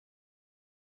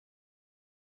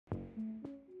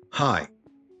Hi,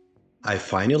 I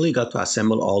finally got to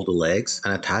assemble all the legs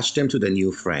and attach them to the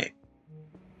new frame.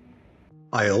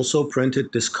 I also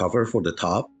printed this cover for the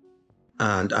top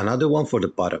and another one for the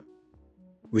bottom,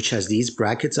 which has these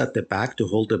brackets at the back to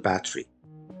hold the battery.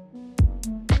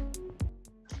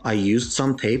 I used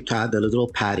some tape to add a little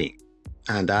padding,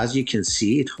 and as you can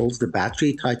see, it holds the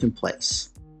battery tight in place.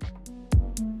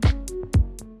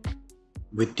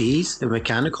 With these, the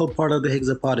mechanical part of the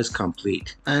Hexapod is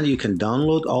complete, and you can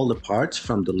download all the parts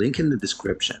from the link in the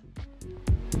description.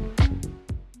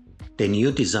 The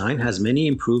new design has many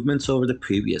improvements over the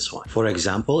previous one. For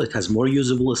example, it has more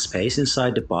usable space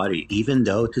inside the body, even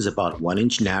though it is about 1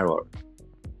 inch narrower.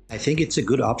 I think it's a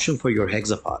good option for your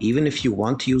Hexapod, even if you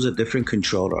want to use a different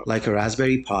controller, like a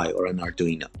Raspberry Pi or an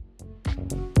Arduino.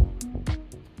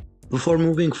 Before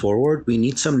moving forward, we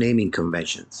need some naming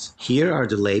conventions. Here are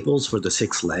the labels for the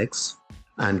 6 legs,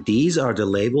 and these are the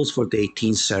labels for the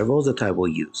 18 servos that I will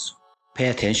use. Pay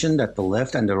attention that the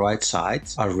left and the right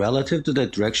sides are relative to the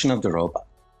direction of the robot.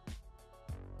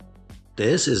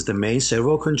 This is the main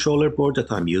servo controller board that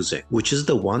I'm using, which is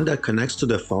the one that connects to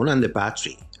the phone and the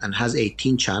battery, and has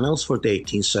 18 channels for the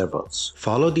 18 servos.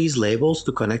 Follow these labels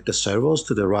to connect the servos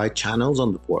to the right channels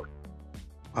on the board.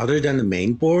 Other than the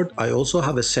main board, I also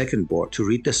have a second board to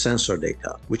read the sensor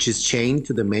data, which is chained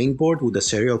to the main board with a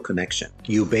serial connection.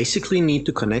 You basically need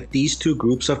to connect these two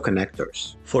groups of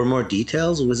connectors. For more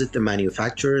details, visit the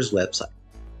manufacturer's website.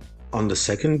 On the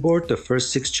second board, the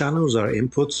first 6 channels are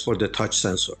inputs for the touch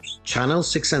sensors. Channels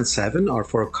 6 and 7 are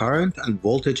for current and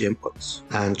voltage inputs,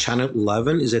 and channel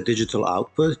 11 is a digital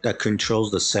output that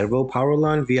controls the servo power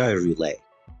line via a relay.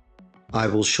 I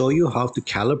will show you how to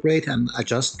calibrate and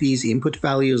adjust these input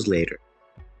values later.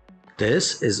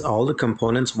 This is all the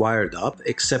components wired up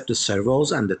except the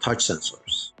servos and the touch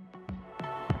sensors.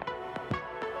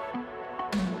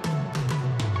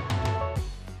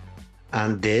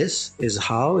 And this is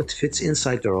how it fits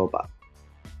inside the robot.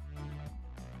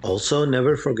 Also,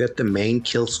 never forget the main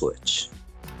kill switch.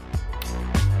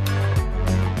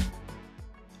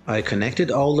 I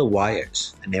connected all the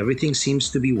wires and everything seems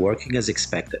to be working as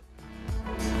expected.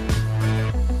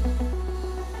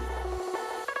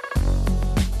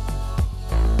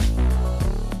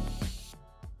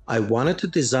 I wanted to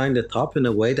design the top in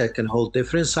a way that can hold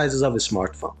different sizes of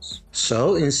smartphones.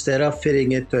 So instead of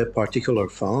fitting it to a particular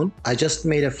phone, I just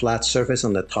made a flat surface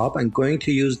on the top and going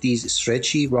to use these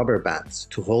stretchy rubber bands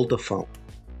to hold the phone.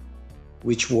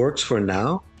 Which works for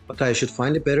now, but I should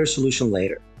find a better solution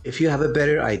later. If you have a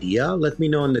better idea, let me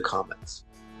know in the comments.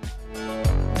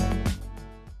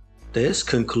 This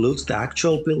concludes the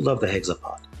actual build of the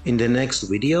Hexapod. In the next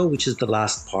video, which is the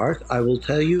last part, I will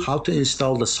tell you how to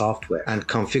install the software and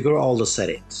configure all the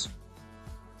settings.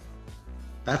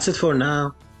 That's it for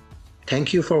now.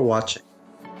 Thank you for watching.